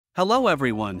Hello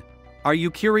everyone! Are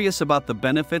you curious about the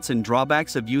benefits and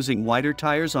drawbacks of using wider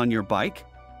tires on your bike?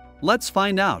 Let's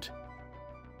find out.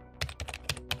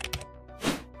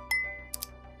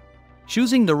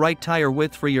 Choosing the right tire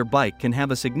width for your bike can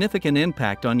have a significant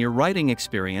impact on your riding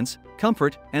experience,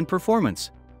 comfort, and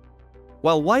performance.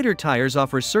 While wider tires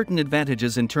offer certain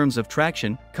advantages in terms of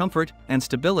traction, comfort, and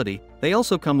stability, they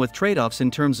also come with trade-offs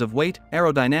in terms of weight,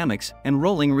 aerodynamics, and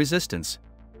rolling resistance.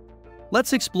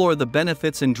 Let's explore the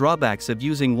benefits and drawbacks of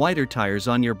using wider tires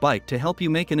on your bike to help you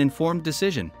make an informed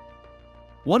decision.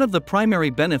 One of the primary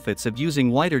benefits of using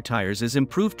wider tires is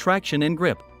improved traction and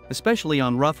grip, especially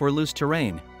on rough or loose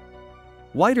terrain.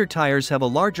 Wider tires have a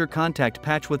larger contact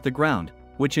patch with the ground,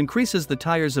 which increases the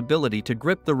tire's ability to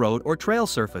grip the road or trail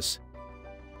surface.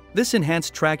 This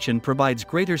enhanced traction provides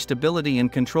greater stability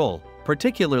and control,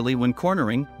 particularly when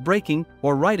cornering, braking,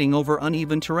 or riding over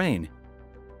uneven terrain.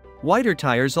 Wider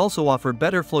tires also offer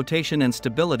better flotation and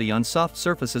stability on soft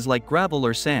surfaces like gravel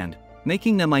or sand,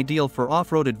 making them ideal for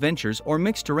off-road adventures or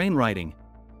mixed terrain riding.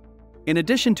 In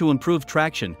addition to improved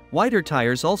traction, wider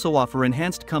tires also offer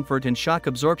enhanced comfort and shock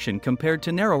absorption compared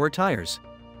to narrower tires.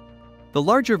 The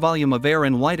larger volume of air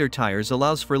in wider tires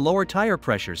allows for lower tire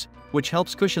pressures, which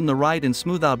helps cushion the ride and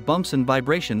smooth out bumps and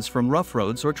vibrations from rough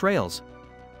roads or trails.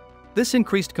 This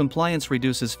increased compliance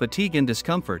reduces fatigue and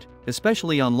discomfort,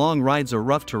 especially on long rides or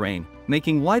rough terrain,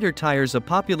 making wider tires a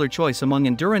popular choice among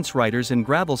endurance riders and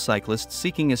gravel cyclists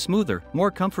seeking a smoother,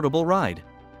 more comfortable ride.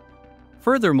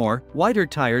 Furthermore, wider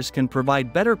tires can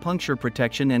provide better puncture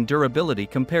protection and durability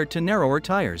compared to narrower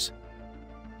tires.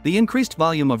 The increased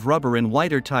volume of rubber in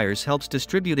wider tires helps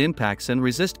distribute impacts and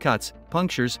resist cuts,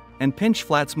 punctures, and pinch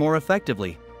flats more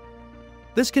effectively.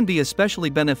 This can be especially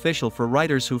beneficial for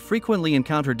riders who frequently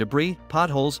encounter debris,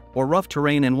 potholes, or rough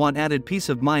terrain and want added peace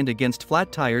of mind against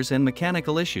flat tires and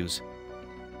mechanical issues.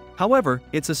 However,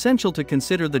 it's essential to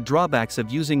consider the drawbacks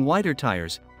of using wider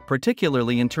tires,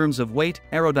 particularly in terms of weight,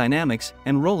 aerodynamics,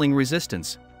 and rolling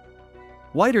resistance.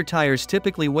 Wider tires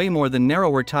typically weigh more than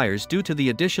narrower tires due to the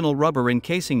additional rubber in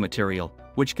casing material,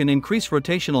 which can increase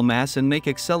rotational mass and make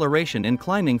acceleration and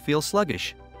climbing feel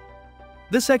sluggish.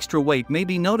 This extra weight may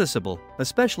be noticeable,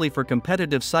 especially for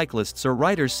competitive cyclists or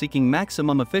riders seeking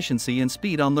maximum efficiency and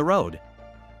speed on the road.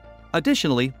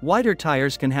 Additionally, wider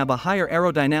tires can have a higher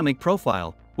aerodynamic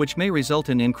profile, which may result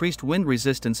in increased wind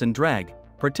resistance and drag,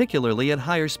 particularly at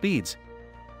higher speeds.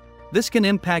 This can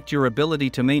impact your ability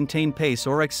to maintain pace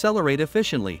or accelerate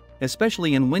efficiently,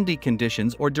 especially in windy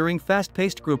conditions or during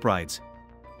fast-paced group rides.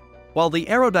 While the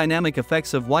aerodynamic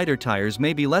effects of wider tires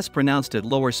may be less pronounced at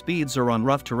lower speeds or on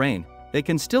rough terrain, they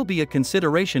can still be a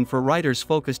consideration for riders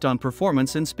focused on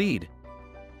performance and speed.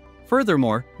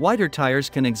 Furthermore, wider tires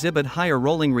can exhibit higher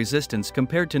rolling resistance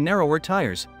compared to narrower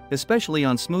tires, especially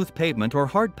on smooth pavement or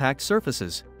hard-packed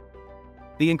surfaces.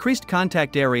 The increased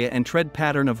contact area and tread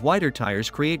pattern of wider tires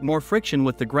create more friction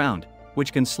with the ground,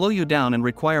 which can slow you down and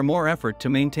require more effort to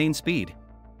maintain speed.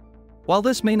 While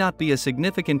this may not be a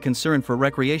significant concern for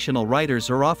recreational riders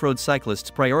or off-road cyclists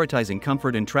prioritizing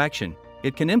comfort and traction,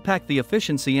 it can impact the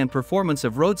efficiency and performance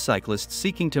of road cyclists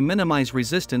seeking to minimize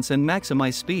resistance and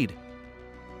maximize speed.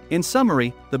 In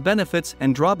summary, the benefits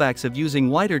and drawbacks of using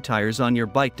wider tires on your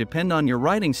bike depend on your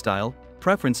riding style,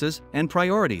 preferences, and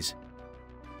priorities.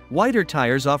 Wider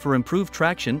tires offer improved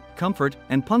traction, comfort,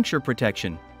 and puncture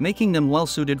protection, making them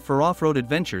well-suited for off-road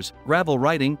adventures, gravel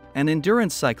riding, and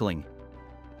endurance cycling.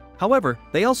 However,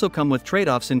 they also come with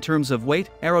trade-offs in terms of weight,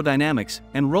 aerodynamics,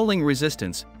 and rolling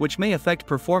resistance, which may affect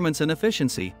performance and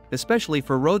efficiency, especially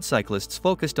for road cyclists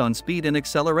focused on speed and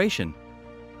acceleration.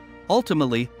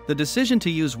 Ultimately, the decision to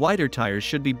use wider tires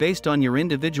should be based on your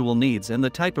individual needs and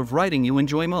the type of riding you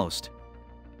enjoy most.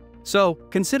 So,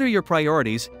 consider your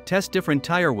priorities, test different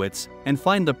tire widths, and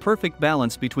find the perfect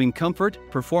balance between comfort,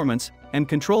 performance, and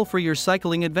control for your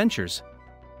cycling adventures.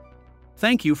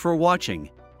 Thank you for watching.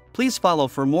 Please follow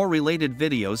for more related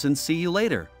videos and see you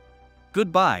later.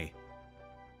 Goodbye.